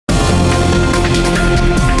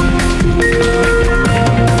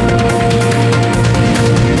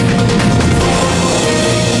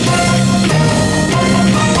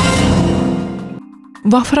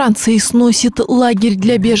Во Франции сносит лагерь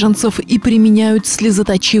для беженцев и применяют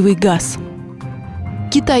слезоточивый газ.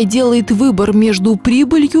 Китай делает выбор между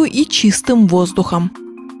прибылью и чистым воздухом.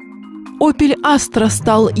 Opel Astra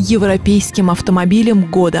стал европейским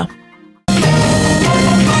автомобилем года.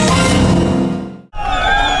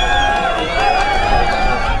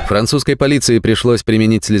 Французской полиции пришлось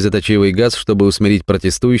применить слезоточивый газ, чтобы усмирить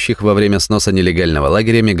протестующих во время сноса нелегального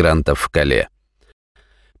лагеря мигрантов в Кале.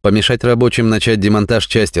 Помешать рабочим начать демонтаж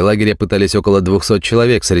части лагеря пытались около 200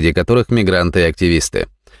 человек, среди которых мигранты и активисты.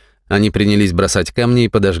 Они принялись бросать камни и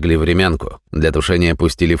подожгли времянку. Для тушения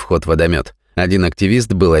пустили в ход водомет. Один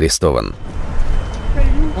активист был арестован.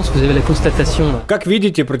 Как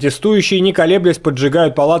видите, протестующие, не колеблясь,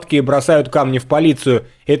 поджигают палатки и бросают камни в полицию.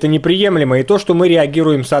 Это неприемлемо, и то, что мы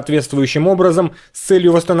реагируем соответствующим образом с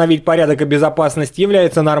целью восстановить порядок и безопасность,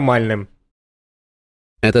 является нормальным.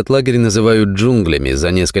 Этот лагерь называют джунглями.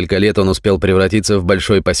 За несколько лет он успел превратиться в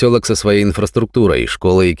большой поселок со своей инфраструктурой,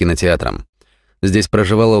 школой и кинотеатром. Здесь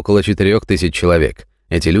проживало около 4000 человек.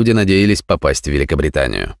 Эти люди надеялись попасть в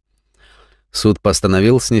Великобританию. Суд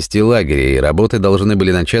постановил снести лагерь, и работы должны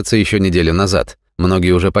были начаться еще неделю назад.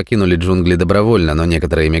 Многие уже покинули джунгли добровольно, но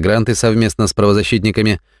некоторые мигранты совместно с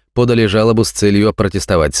правозащитниками подали жалобу с целью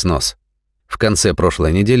опротестовать снос. В конце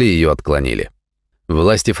прошлой недели ее отклонили.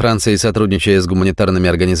 Власти Франции, сотрудничая с гуманитарными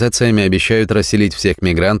организациями, обещают расселить всех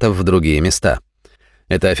мигрантов в другие места.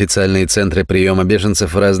 Это официальные центры приема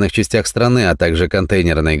беженцев в разных частях страны, а также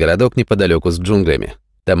контейнерный городок неподалеку с джунглями.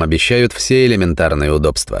 Там обещают все элементарные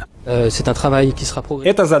удобства.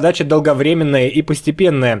 Это задача долговременная и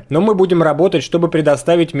постепенная, но мы будем работать, чтобы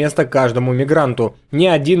предоставить место каждому мигранту. Ни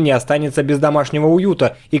один не останется без домашнего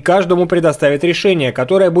уюта, и каждому предоставят решение,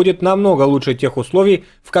 которое будет намного лучше тех условий,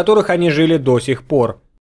 в которых они жили до сих пор.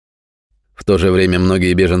 В то же время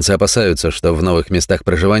многие беженцы опасаются, что в новых местах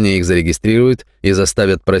проживания их зарегистрируют и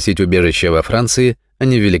заставят просить убежище во Франции, а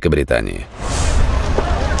не в Великобритании.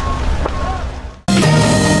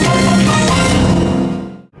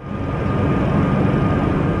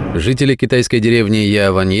 Жители китайской деревни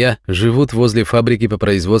Яаванья живут возле фабрики по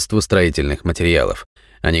производству строительных материалов.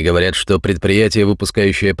 Они говорят, что предприятие,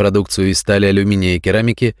 выпускающее продукцию из стали, алюминия и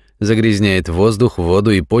керамики, загрязняет воздух,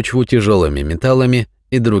 воду и почву тяжелыми металлами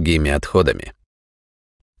и другими отходами.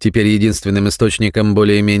 Теперь единственным источником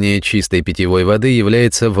более-менее чистой питьевой воды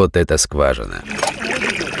является вот эта скважина.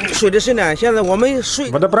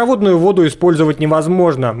 Водопроводную воду использовать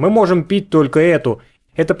невозможно, мы можем пить только эту.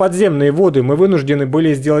 Это подземные воды, мы вынуждены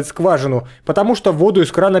были сделать скважину, потому что воду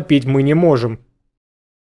из крана пить мы не можем.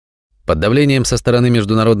 Под давлением со стороны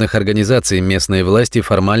международных организаций местные власти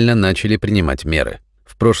формально начали принимать меры.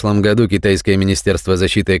 В прошлом году китайское министерство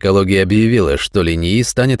защиты экологии объявило, что Линьи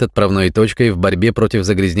станет отправной точкой в борьбе против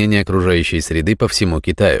загрязнения окружающей среды по всему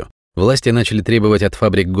Китаю. Власти начали требовать от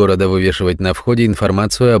фабрик города вывешивать на входе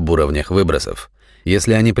информацию об уровнях выбросов.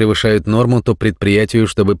 Если они превышают норму, то предприятию,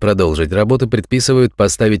 чтобы продолжить работу, предписывают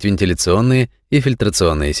поставить вентиляционные и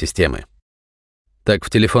фильтрационные системы. Так,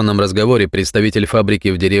 в телефонном разговоре представитель фабрики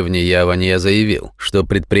в деревне Яаванья заявил, что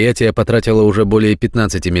предприятие потратило уже более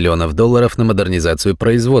 15 миллионов долларов на модернизацию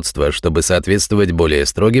производства, чтобы соответствовать более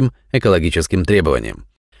строгим экологическим требованиям.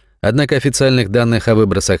 Однако официальных данных о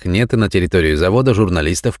выбросах нет, и на территорию завода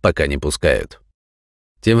журналистов пока не пускают.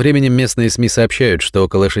 Тем временем местные СМИ сообщают, что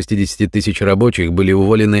около 60 тысяч рабочих были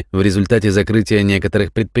уволены в результате закрытия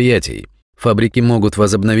некоторых предприятий. Фабрики могут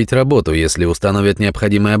возобновить работу, если установят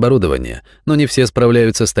необходимое оборудование, но не все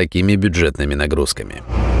справляются с такими бюджетными нагрузками.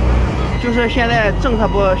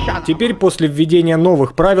 Теперь, после введения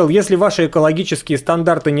новых правил, если ваши экологические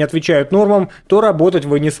стандарты не отвечают нормам, то работать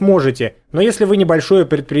вы не сможете. Но если вы небольшое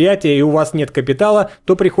предприятие и у вас нет капитала,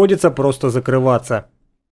 то приходится просто закрываться.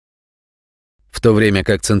 В то время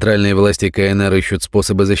как центральные власти КНР ищут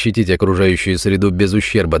способы защитить окружающую среду без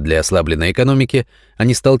ущерба для ослабленной экономики,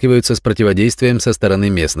 они сталкиваются с противодействием со стороны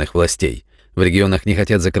местных властей. В регионах не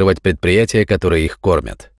хотят закрывать предприятия, которые их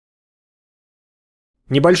кормят.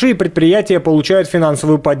 Небольшие предприятия получают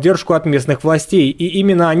финансовую поддержку от местных властей, и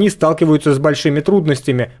именно они сталкиваются с большими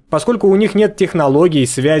трудностями, поскольку у них нет технологий,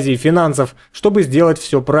 связей, финансов, чтобы сделать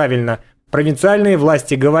все правильно. Провинциальные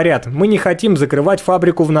власти говорят: мы не хотим закрывать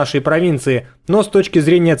фабрику в нашей провинции, но с точки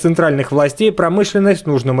зрения центральных властей промышленность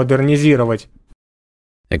нужно модернизировать.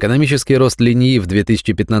 Экономический рост Линьи в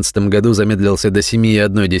 2015 году замедлился до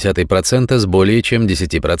 7,1% с более чем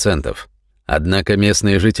 10%. Однако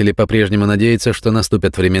местные жители по-прежнему надеются, что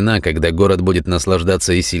наступят времена, когда город будет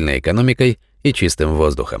наслаждаться и сильной экономикой, и чистым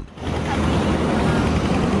воздухом.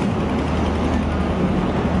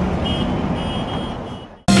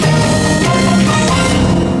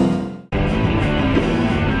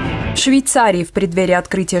 Швейцарии в преддверии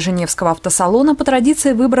открытия Женевского автосалона по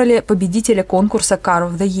традиции выбрали победителя конкурса Car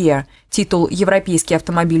of the Year. Титул «Европейский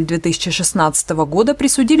автомобиль 2016 года»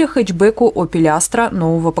 присудили хэтчбеку Opel Astra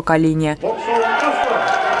нового поколения.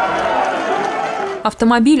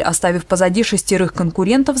 Автомобиль, оставив позади 6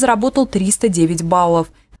 конкурентов, заработал 309 баллов.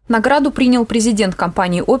 Награду принял президент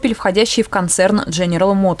компании Opel, входящий в концерн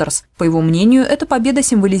General Motors. По его мнению, эта победа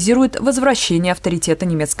символизирует возвращение авторитета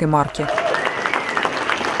немецкой марки.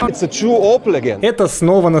 Это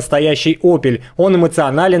снова настоящий Opel. Он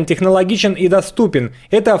эмоционален, технологичен и доступен.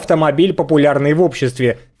 Это автомобиль, популярный в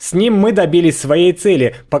обществе. С ним мы добились своей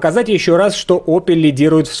цели – показать еще раз, что Opel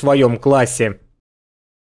лидирует в своем классе.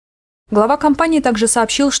 Глава компании также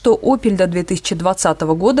сообщил, что Opel до 2020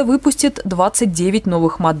 года выпустит 29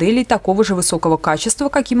 новых моделей такого же высокого качества,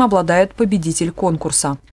 каким обладает победитель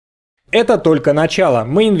конкурса. Это только начало.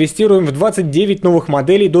 Мы инвестируем в 29 новых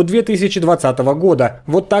моделей до 2020 года.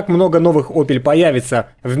 Вот так много новых Opel появится.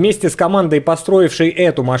 Вместе с командой, построившей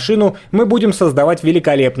эту машину, мы будем создавать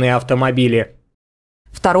великолепные автомобили.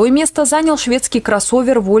 Второе место занял шведский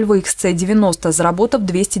кроссовер Volvo XC90, заработав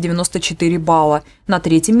 294 балла. На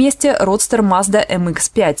третьем месте родстер Mazda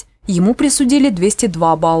MX-5. Ему присудили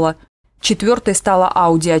 202 балла. Четвертой стала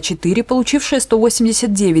Audi A4, получившая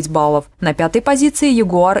 189 баллов. На пятой позиции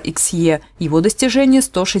Jaguar XE. Его достижение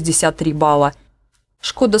 163 балла.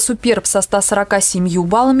 Шкода Суперб со 147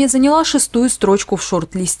 баллами заняла 6-ю строчку в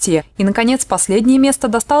шорт-листе. И, наконец, последнее место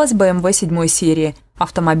досталось BMW 7 серии.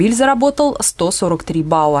 Автомобиль заработал 143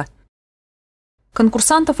 балла.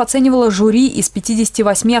 Конкурсантов оценивало жюри из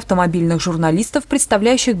 58 автомобильных журналистов,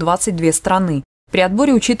 представляющих 22 страны. При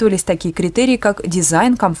отборе учитывались такие критерии, как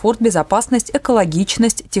дизайн, комфорт, безопасность,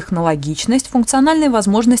 экологичность, технологичность, функциональные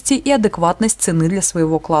возможности и адекватность цены для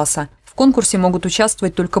своего класса. В конкурсе могут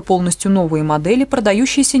участвовать только полностью новые модели,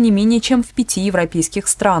 продающиеся не менее чем в 5 европейских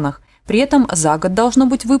странах. При этом за год должно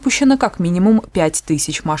быть выпущено как минимум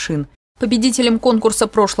 5000 машин. Победителем конкурса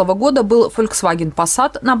прошлого года был Volkswagen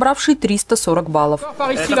Passat, набравший 340 баллов.